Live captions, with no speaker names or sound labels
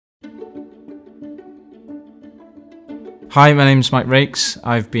Hi, my name's Mike Raikes.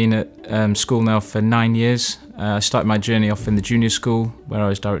 I've been at school now for 9 years. I started my journey off in the junior school where I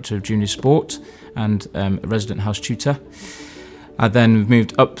was Director of Junior Sport and a resident house tutor. I then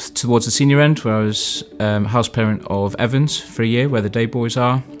moved up towards the senior end where I was house parent of Evans for a year where the day boys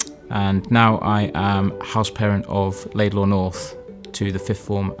are, and now I am house parent of Laidlaw North to the 5th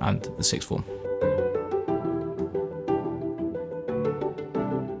form and the 6th form.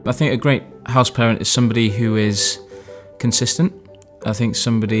 I think a great house parent is somebody who is consistent. I think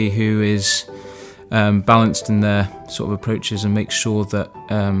somebody who is balanced in their sort of approaches and makes sure that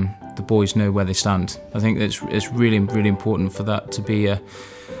the boys know where they stand. I think it's really, really important for that to be a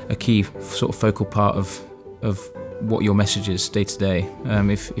key sort of focal part of what your message is day to day.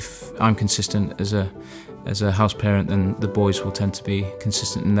 If I'm consistent as a house parent, then the boys will tend to be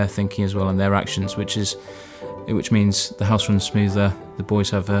consistent in their thinking as well and their actions, which means the house runs smoother. The boys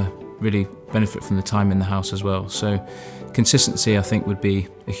have a really benefit from the time in the house as well. So consistency, I think, would be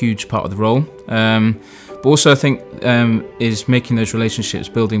a huge part of the role. But also I think is making those relationships,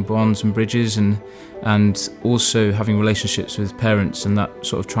 building bonds and bridges, and also having relationships with parents and that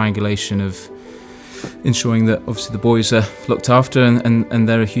sort of triangulation of ensuring that obviously the boys are looked after and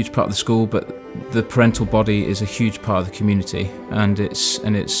they're a huge part of the school, but the parental body is a huge part of the community, and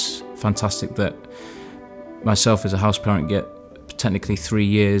it's fantastic that myself as a house parent get technically 3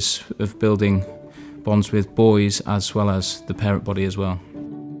 years of building bonds with boys as well as the parent body as well.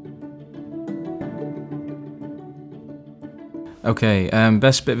 Okay,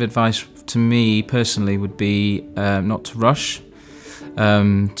 best bit of advice to me personally would be not to rush,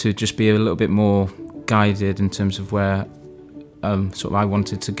 to just be a little bit more guided in terms of where sort of I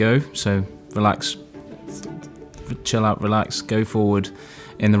wanted to go. So relax, chill out, relax, go forward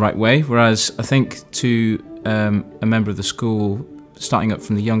in the right way. Whereas I think to a member of the school, starting up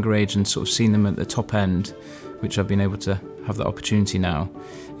from the younger age and sort of seeing them at the top end, which I've been able to have that opportunity now,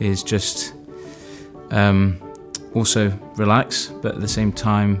 is just also relax, but at the same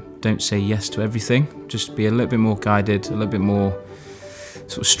time don't say yes to everything. Just be a little bit more guided, a little bit more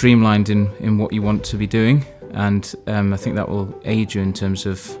sort of streamlined in what you want to be doing, and I think that will aid you in terms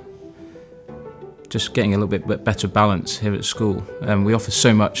of just getting a little bit better balance here at school. We offer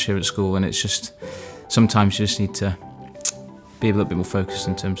so much here at school, and it's just sometimes you just need to be a little bit more focused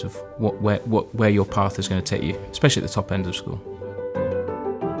in terms of where your path is going to take you, especially at the top end of school.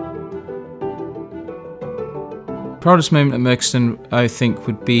 Proudest moment at Merkeston, I think,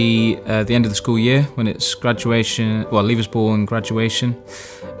 would be the end of the school year when it's graduation, well, leavers ball and graduation.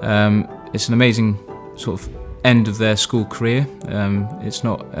 It's an amazing sort of end of their school career. It's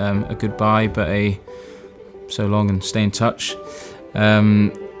not a goodbye, but a so long and stay in touch.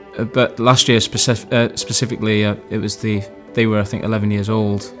 But last year specifically, they were, I think, 11 years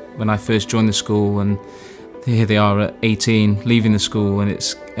old when I first joined the school, and here they are at 18, leaving the school, and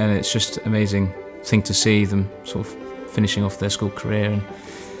it's just an amazing thing to see them sort of finishing off their school career and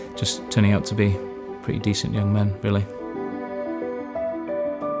just turning out to be pretty decent young men, really.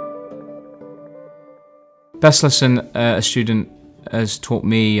 Best lesson a student has taught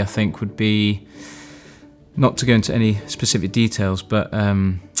me, I think, would be not to go into any specific details, but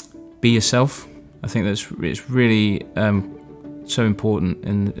be yourself. I think it's really so important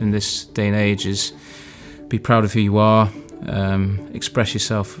in this day and age, is be proud of who you are, express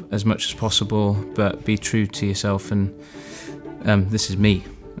yourself as much as possible, but be true to yourself, and this is me,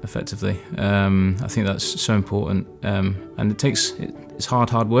 effectively. I think that's so important, and it's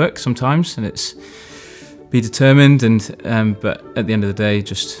hard work sometimes, and it's be determined, but at the end of the day,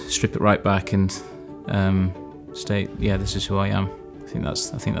 just strip it right back and state, yeah, this is who I am. I think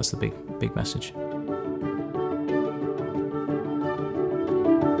that's the big message.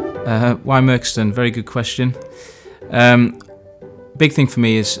 Why Merkeston? Very good question. Big thing for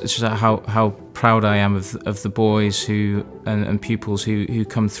me is just how proud I am of the boys and pupils who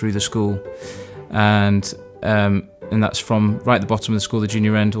come through the school, and that's from right at the bottom of the school, the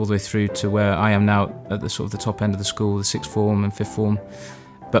junior end, all the way through to where I am now at the sort of the top end of the school, the 6th form and 5th form,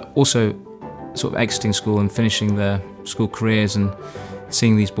 but also sort of exiting school and finishing their school careers and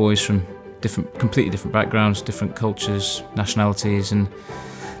seeing these boys from completely different backgrounds, different cultures, nationalities, and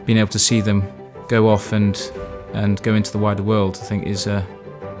being able to see them go off and go into the wider world, I think, is a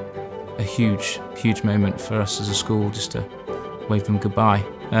huge moment for us as a school, just to wave them goodbye,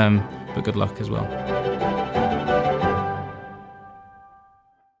 but good luck as well.